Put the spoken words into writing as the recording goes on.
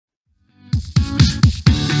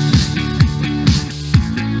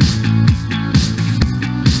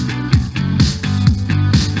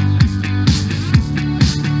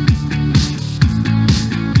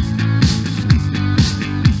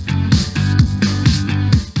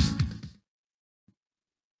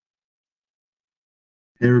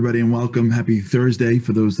Hey, everybody, and welcome. Happy Thursday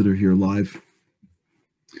for those that are here live.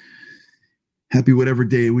 Happy whatever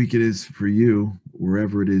day of week it is for you,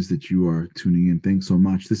 wherever it is that you are tuning in. Thanks so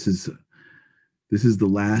much. This is the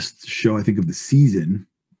last show, I think, of the season.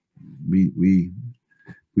 We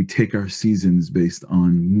take our seasons based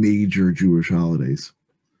on major Jewish holidays.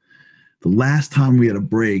 The last time we had a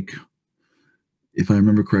break, if I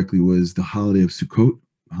remember correctly, was the holiday of Sukkot,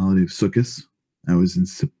 the holiday of Sukkot. That was in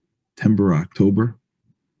September, October.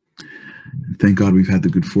 And thank God we've had the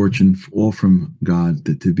good fortune, all from God,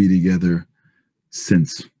 to be together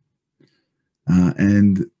since.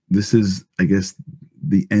 And this is, I guess,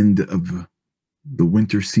 the end of the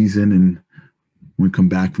winter season. And when we come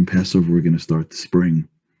back from Passover, we're going to start the spring.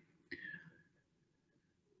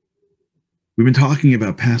 We've been talking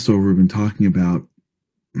about Passover. We've been talking about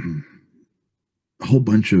a whole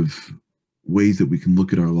bunch of ways that we can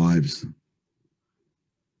look at our lives,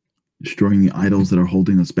 destroying the idols that are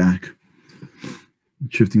holding us back,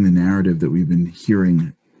 shifting the narrative that we've been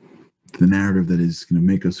hearing to the narrative that is going to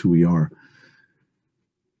make us who we are.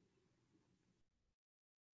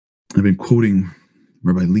 I've been quoting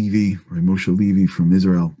Rabbi Moshe Levi from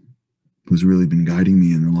Israel, who's really been guiding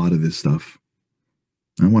me in a lot of this stuff.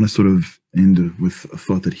 I want to sort of end with a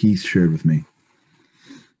thought that he shared with me.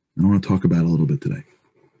 I want to talk about it a little bit today.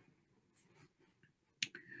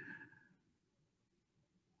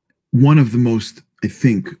 One of the most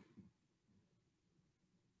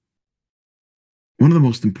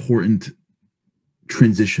important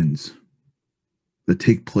transitions that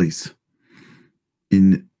take place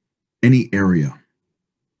in any area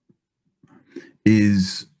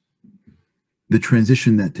is the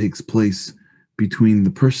transition that takes place between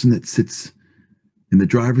the person that sits in the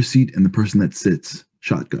driver's seat and the person that sits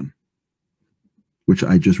shotgun, which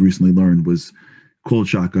I just recently learned was called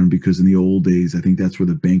shotgun because in the old days, I think that's where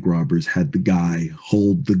the bank robbers had the guy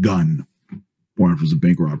hold the gun. Or if it was a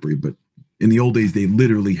bank robbery, but in the old days, they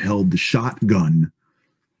literally held the shotgun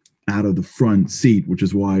out of the front seat, which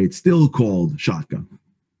is why it's still called shotgun.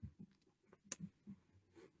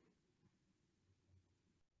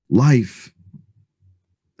 Life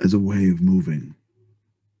as a way of moving.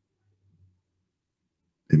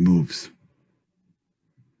 It moves.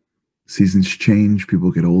 Seasons change,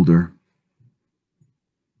 people get older.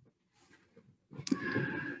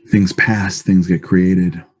 Things pass, things get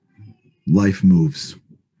created. Life moves.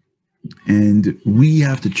 And we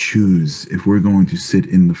have to choose if we're going to sit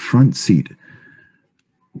in the front seat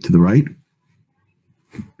to the right,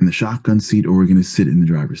 in the shotgun seat, or we're going to sit in the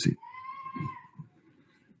driver's seat.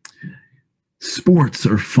 Sports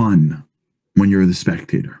are fun when you're the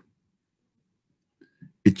spectator.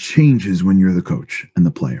 It changes when you're the coach and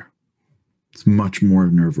the player. It's much more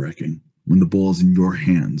nerve-wracking when the ball's in your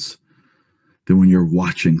hands than when you're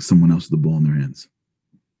watching someone else with the ball in their hands.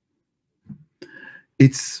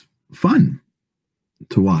 It's fun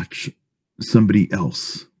to watch somebody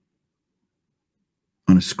else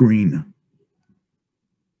on a screen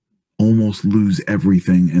almost lose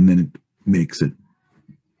everything and then it makes it.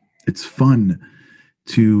 It's fun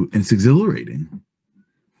and it's exhilarating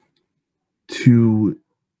to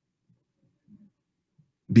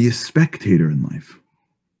be a spectator in life.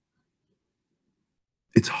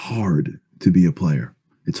 It's hard to be a player.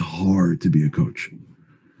 It's hard to be a coach.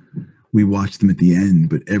 We watch them at the end,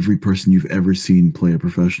 but every person you've ever seen play a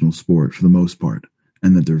professional sport, for the most part,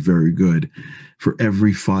 and that they're very good, for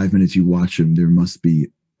every 5 minutes you watch them, there must be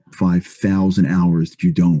 5,000 hours that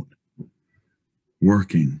you don't.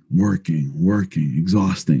 Working,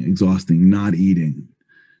 exhausting, not eating,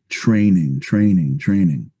 training.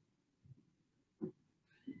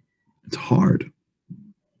 It's hard,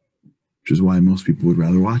 which is why most people would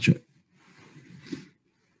rather watch it.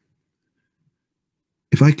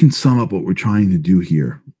 If I can sum up what we're trying to do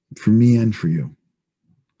here, for me and for you,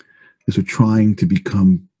 is we're trying to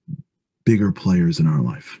become bigger players in our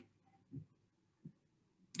life.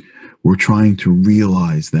 We're trying to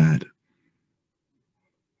realize that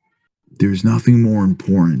there's nothing more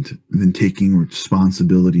important than taking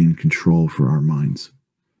responsibility and control for our minds.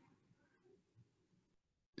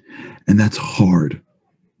 And that's hard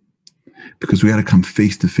because we got to come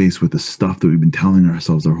face to face with the stuff that we've been telling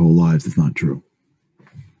ourselves our whole lives that's not true.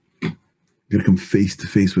 We got to come face to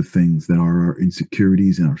face with things that are our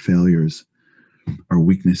insecurities and our failures, our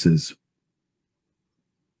weaknesses.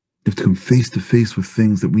 We have to come face to face with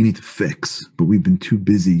things that we need to fix, but we've been too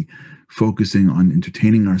busy focusing on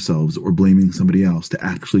entertaining ourselves or blaming somebody else to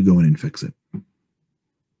actually go in and fix it.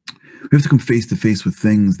 We have to come face to face with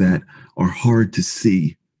things that are hard to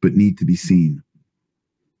see but need to be seen.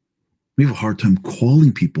 We have a hard time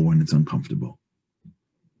calling people when it's uncomfortable.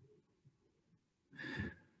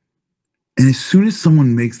 And as soon as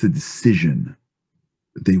someone makes the decision,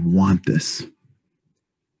 they want this.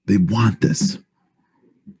 They want this.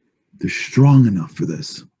 They're strong enough for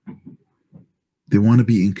this. They want to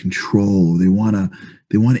be in control. They want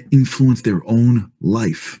to influence their own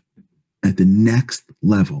life at the next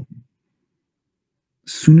level.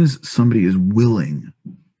 As soon as somebody is willing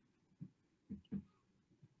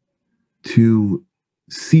to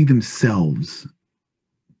see themselves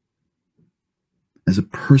as a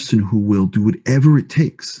person who will do whatever it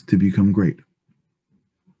takes to become great,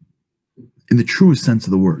 in the truest sense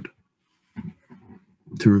of the word,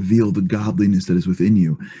 to reveal the godliness that is within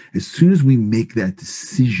you, as soon as we make that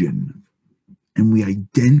decision and we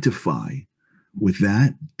identify with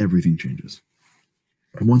that, everything changes.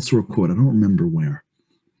 I once saw a quote, I don't remember where,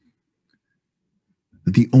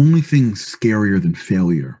 that the only thing scarier than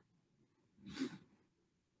failure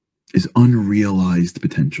is unrealized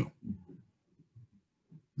potential.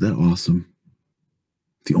 Is that awesome?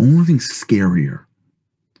 The only thing scarier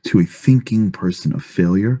to a thinking person of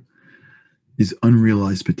failure is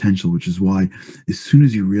unrealized potential, which is why as soon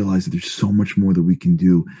as you realize that there's so much more that we can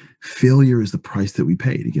do, failure is the price that we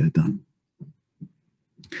pay to get it done.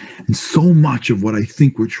 And so much of what I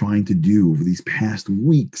think we're trying to do over these past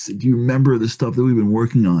weeks, do you remember the stuff that we've been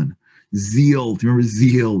working on? Zeal, do you remember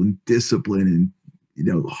zeal and discipline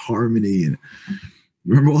and harmony, and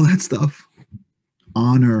remember all that stuff?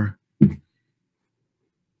 Honor. We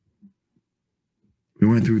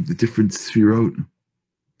went through the different sfirot,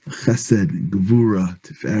 chesed and gevura,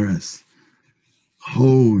 tiferes,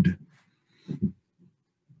 hod.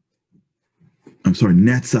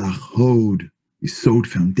 Netzach, hod, yesod,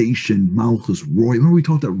 foundation, malchus, royal. Remember we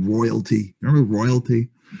talked about royalty? Remember royalty?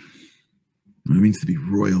 What it means to be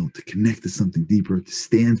royal, to connect to something deeper, to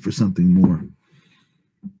stand for something more.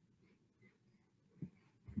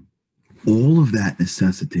 All of that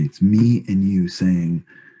necessitates me and you saying,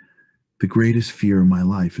 the greatest fear of my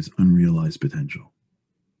life is unrealized potential.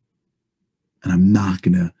 And I'm not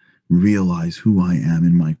going to realize who I am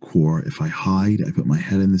in my core. If I hide, I put my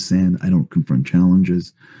head in the sand, I don't confront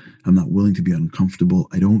challenges, I'm not willing to be uncomfortable,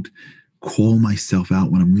 I don't call myself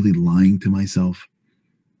out when I'm really lying to myself,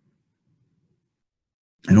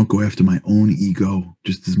 I don't go after my own ego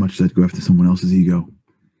just as much as I'd go after someone else's ego.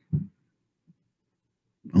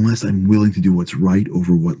 Unless I'm willing to do what's right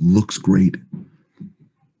over what looks great.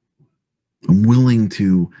 I'm willing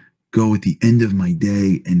to go at the end of my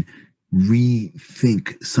day and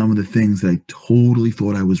rethink some of the things that I totally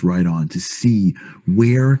thought I was right on, to see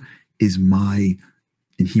where is my,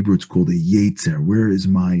 in Hebrew it's called a yetzer, where's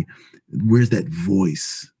that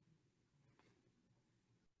voice?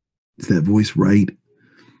 Is that voice right?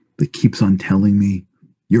 That keeps on telling me,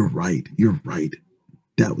 you're right.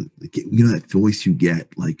 That was, that voice you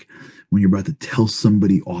get like when you're about to tell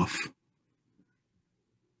somebody off,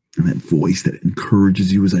 and that voice that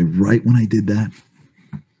encourages you. Was I right when I did that?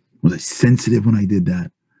 Was I sensitive when I did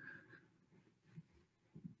that?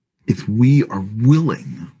 If we are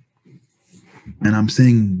willing, and I'm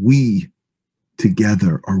saying we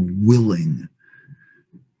together are willing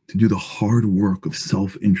to do the hard work of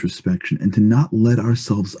self-introspection and to not let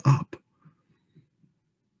ourselves up.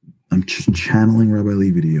 I'm channeling Rabbi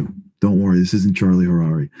Levi to you. Don't worry, this isn't Charlie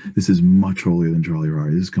Harary. This is much holier than Charlie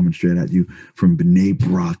Harary. This is coming straight at you from Bnei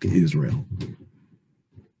Brak, Israel.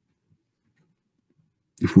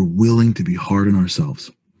 If we're willing to be hard on ourselves,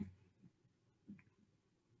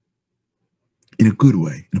 in a good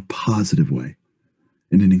way, in a positive way,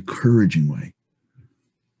 in an encouraging way,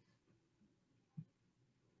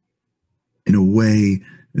 in a way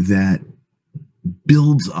that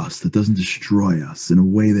builds us, that doesn't destroy us, in a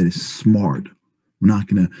way that is smart. We're not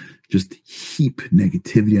going to just heap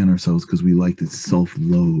negativity on ourselves because we like to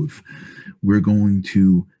self-loathe. We're going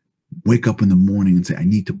to wake up in the morning and say, I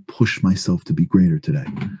need to push myself to be greater today.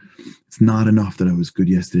 It's not enough that I was good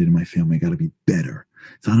yesterday to my family. I got to be better.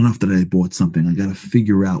 It's not enough that I bought something. I got to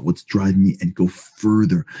figure out what's driving me and go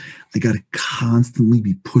further. I got to constantly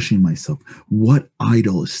be pushing myself. What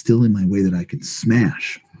idol is still in my way that I can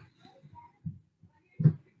smash?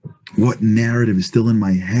 What narrative is still in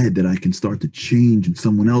my head that I can start to change in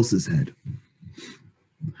someone else's head?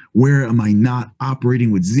 Where am I not operating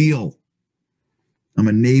with zeal? I'm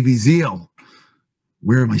a Navy SEAL.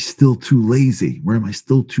 Where am I still too lazy? Where am I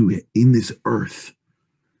still too in this earth?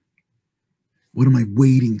 What am I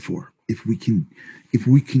waiting for? If we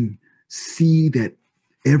can see that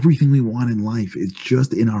everything we want in life is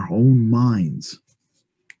just in our own minds.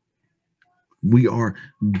 We are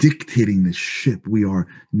dictating this ship. We are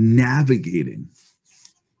navigating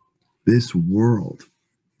this world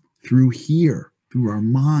through here, through our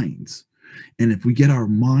minds. And if we get our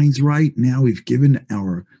minds right, now we've given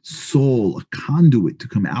our soul a conduit to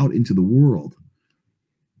come out into the world.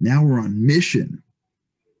 Now we're on mission.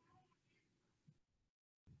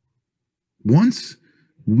 Once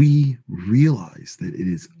we realize that it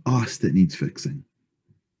is us that needs fixing,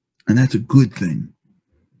 and that's a good thing,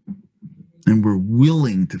 and we're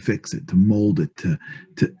willing to fix it, to mold it, to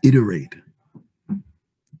iterate,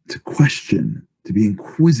 to question, to be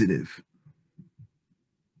inquisitive,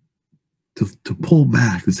 to pull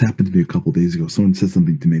back. This happened to me a couple of days ago. Someone said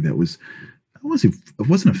something to me that it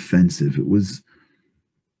wasn't offensive.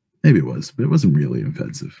 Maybe it was, but it wasn't really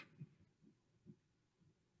offensive.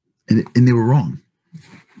 And they were wrong.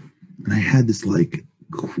 And I had this like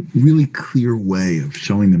really clear way of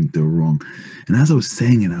showing them that they were wrong. And as I was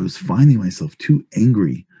saying it, I was finding myself too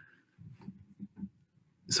angry.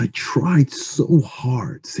 So I tried so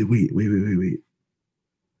hard to say, wait.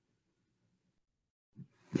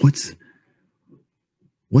 What's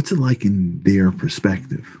it like in their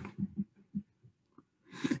perspective?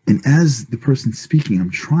 And as the person speaking, I'm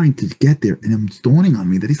trying to get there, and it's dawning on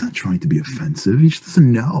me that he's not trying to be offensive. He just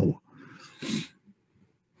doesn't know.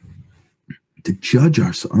 To judge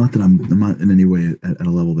ourselves, not that I'm not in any way at a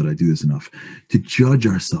level that I do this enough, to judge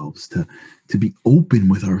ourselves, to be open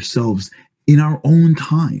with ourselves in our own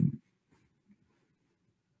time,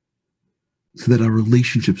 so that our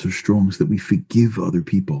relationships are strong, so that we forgive other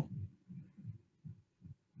people.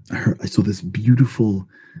 I saw this beautiful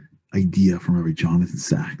idea from Rabbi Jonathan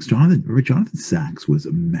Sachs. Rabbi Jonathan Sachs was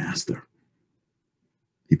a master.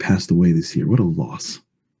 He passed away this year. What a loss.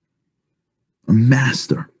 A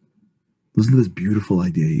master. Listen to this beautiful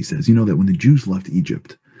idea. He says, you know that when the Jews left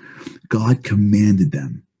Egypt, God commanded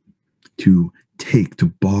them to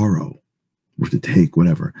borrow, or to take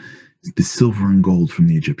whatever, the silver and gold from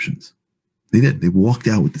the Egyptians. They did. They walked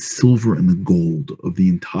out with the silver and the gold of the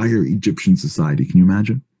entire Egyptian society. Can you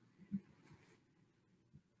imagine?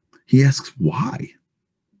 He asks, why?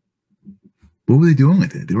 What were they doing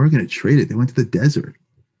with it? They weren't going to trade it. They went to the desert.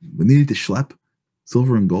 They needed to schlep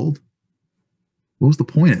silver and gold. What was the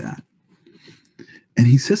point of that? And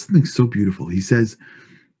he says something so beautiful. He says,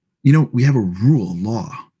 you know, we have a rule, a law.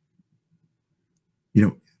 You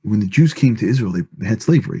know, when the Jews came to Israel, they had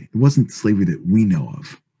slavery. It wasn't slavery that we know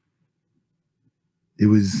of. It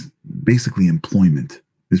was basically employment.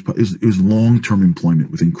 It was long-term employment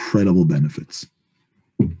with incredible benefits.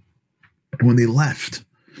 And when they left,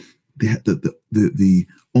 they had the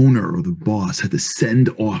owner or the boss had to send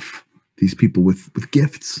off these people with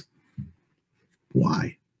gifts.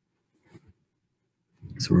 Why?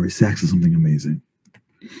 So Rabbi Sachs is something amazing.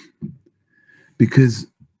 Because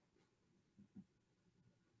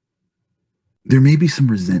there may be some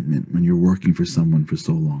resentment when you're working for someone for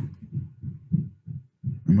so long.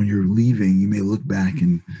 And when you're leaving, you may look back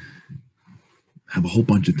and have a whole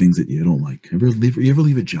bunch of things that you don't like. You ever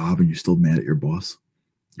leave a job and you're still mad at your boss?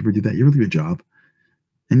 You ever do that? You ever leave a job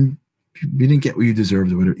and you didn't get what you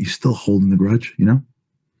deserved or whatever, you're still holding the grudge, you know?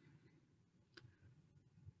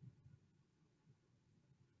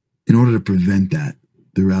 In order to prevent that,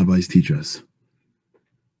 the rabbis teach us,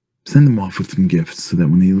 send them off with some gifts so that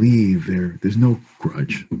when they leave, there's no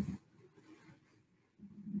grudge. You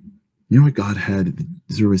know what God had,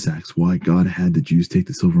 Rabbi Sachs, why God had the Jews take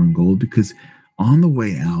the silver and gold? Because on the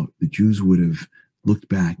way out, the Jews would have looked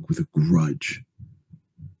back with a grudge.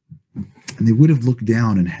 And they would have looked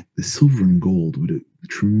down, and the silver and gold would have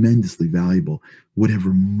tremendously valuable, would have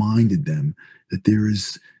reminded them that there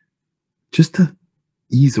is, just to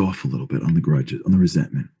ease off a little bit on the grudge, on the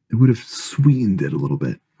resentment. It would have sweetened it a little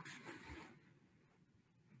bit.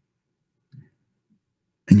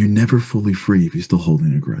 And you're never fully free if you're still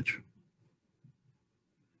holding a grudge.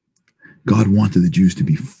 God wanted the Jews to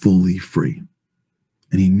be fully free.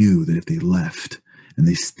 And he knew that if they left and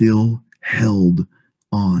they still held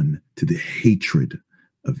on to the hatred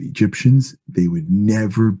of the Egyptians, they would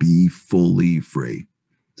never be fully free.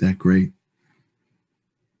 Is that great?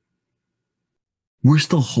 We're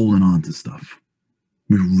still holding on to stuff.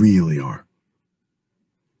 We really are.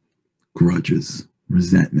 Grudges,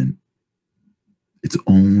 resentment. It's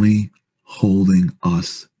only holding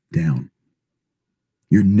us down.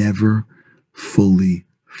 You're never fully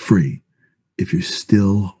free if you're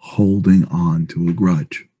still holding on to a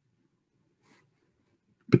grudge.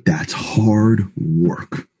 But that's hard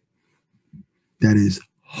work. That is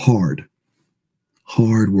hard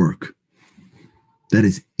work. That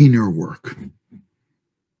is inner work.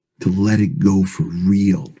 To let it go for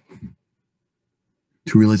real.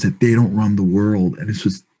 To realize that they don't run the world and it's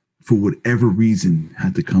just for whatever reason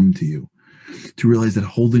had to come to you. To realize that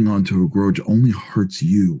holding on to a grudge only hurts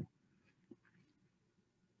you.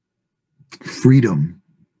 Freedom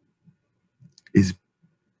is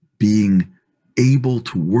being able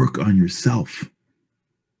to work on yourself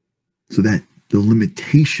so that the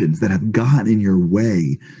limitations that have gotten in your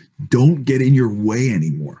way don't get in your way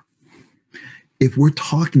anymore. If we're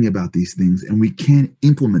talking about these things and we can't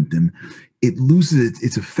implement them, it loses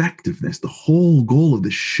its effectiveness. The whole goal of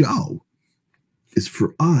the show is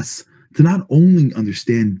for us to not only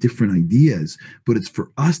understand different ideas, but it's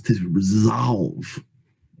for us to resolve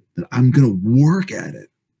that I'm going to work at it.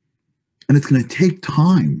 And it's going to take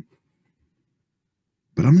time.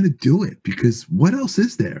 But I'm going to do it because what else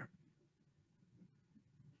is there?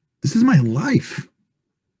 This is my life.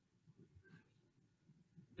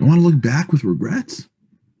 Do I want to look back with regrets?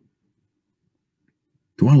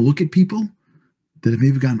 Do I want to look at people that have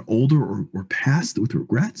maybe gotten older or passed with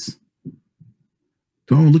regrets?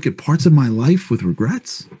 Do I want to look at parts of my life with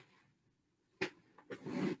regrets? I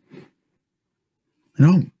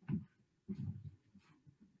don't.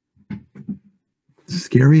 The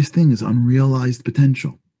scariest thing is unrealized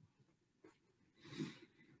potential.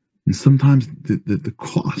 And sometimes the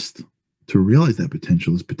cost to realize that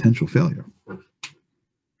potential is potential failure.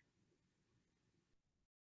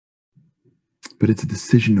 But it's a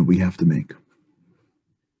decision that we have to make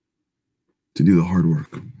to do the hard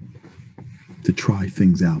work, to try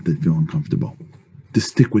things out that feel uncomfortable, to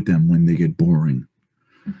stick with them when they get boring,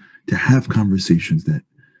 to have conversations that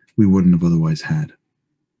we wouldn't have otherwise had,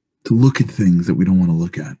 to look at things that we don't want to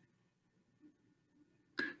look at,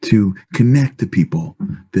 to connect to people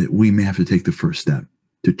that we may have to take the first step,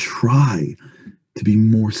 to try to be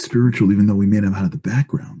more spiritual even though we may not have had the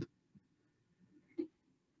background,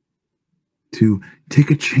 to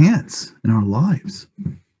take a chance in our lives,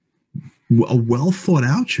 a well thought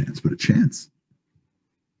out chance, but a chance,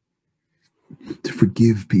 to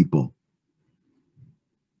forgive people.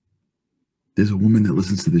 There's a woman that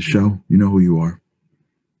listens to this show. You know who you are.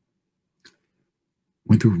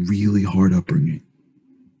 Went through a really hard upbringing.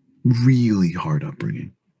 Really hard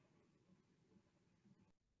upbringing.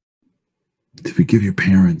 To forgive your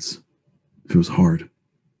parents if it was hard.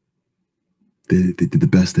 They did the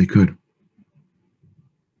best they could.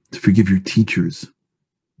 To forgive your teachers.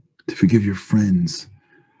 To forgive your friends.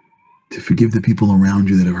 To forgive the people around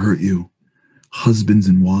you that have hurt you. Husbands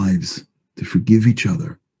and wives. To forgive each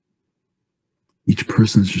other. Each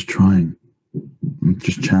person's just trying. I'm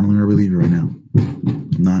just channeling our reliever right now.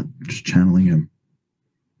 I'm not just channeling him.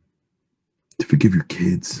 To forgive your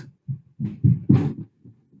kids. To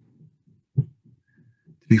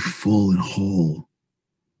be full and whole.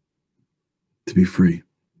 To be free.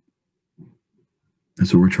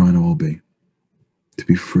 That's what we're trying to all be. To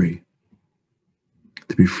be free.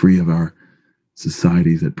 To be free of our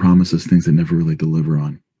societies that promise us things that never really deliver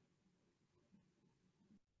on.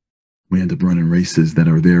 We end up running races that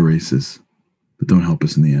are their races, but don't help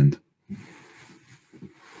us in the end.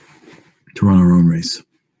 To run our own race.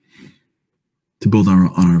 To build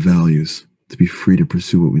on our values. To be free to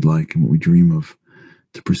pursue what we like and what we dream of.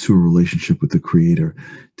 To pursue a relationship with the Creator.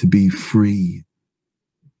 To be free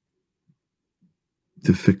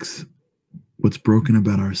to fix what's broken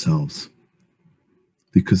about ourselves.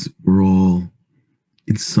 Because we're all,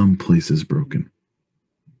 in some places, broken.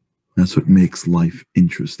 That's what makes life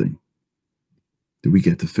interesting. That we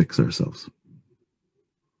get to fix ourselves.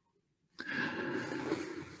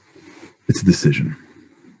 It's a decision.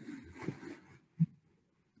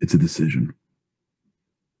 It's a decision.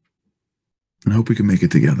 And I hope we can make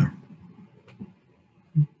it together.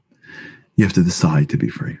 You have to decide to be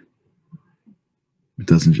free.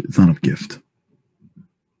 It's not a gift.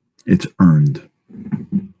 It's earned.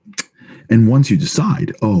 And once you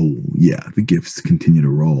decide, oh yeah, the gifts continue to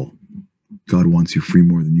roll. God wants you free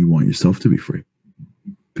more than you want yourself to be free.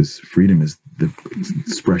 Because freedom is the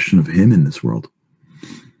expression of Him in this world.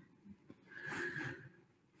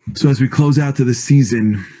 So as we close out to this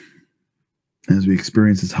season, as we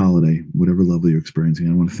experience this holiday, whatever level you're experiencing,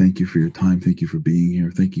 I want to thank you for your time. Thank you for being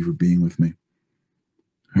here. Thank you for being with me.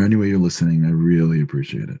 Or any way you're listening, I really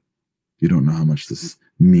appreciate it. You don't know how much this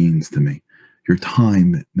means to me. Your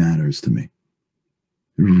time matters to me.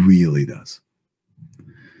 It really does.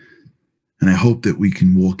 And I hope that we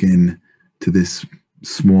can walk in to this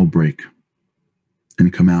small break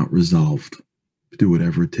and come out resolved to do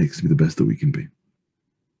whatever it takes to be the best that we can be.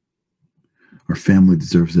 Our family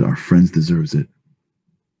deserves it. Our friends deserves it.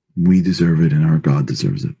 We deserve it, and our God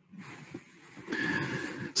deserves it.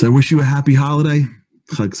 So I wish you a happy holiday.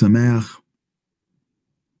 Chag Sameach.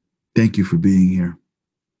 Thank you for being here.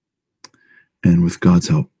 And with God's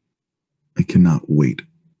help, I cannot wait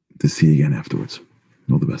to see you again afterwards.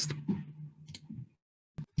 All the best.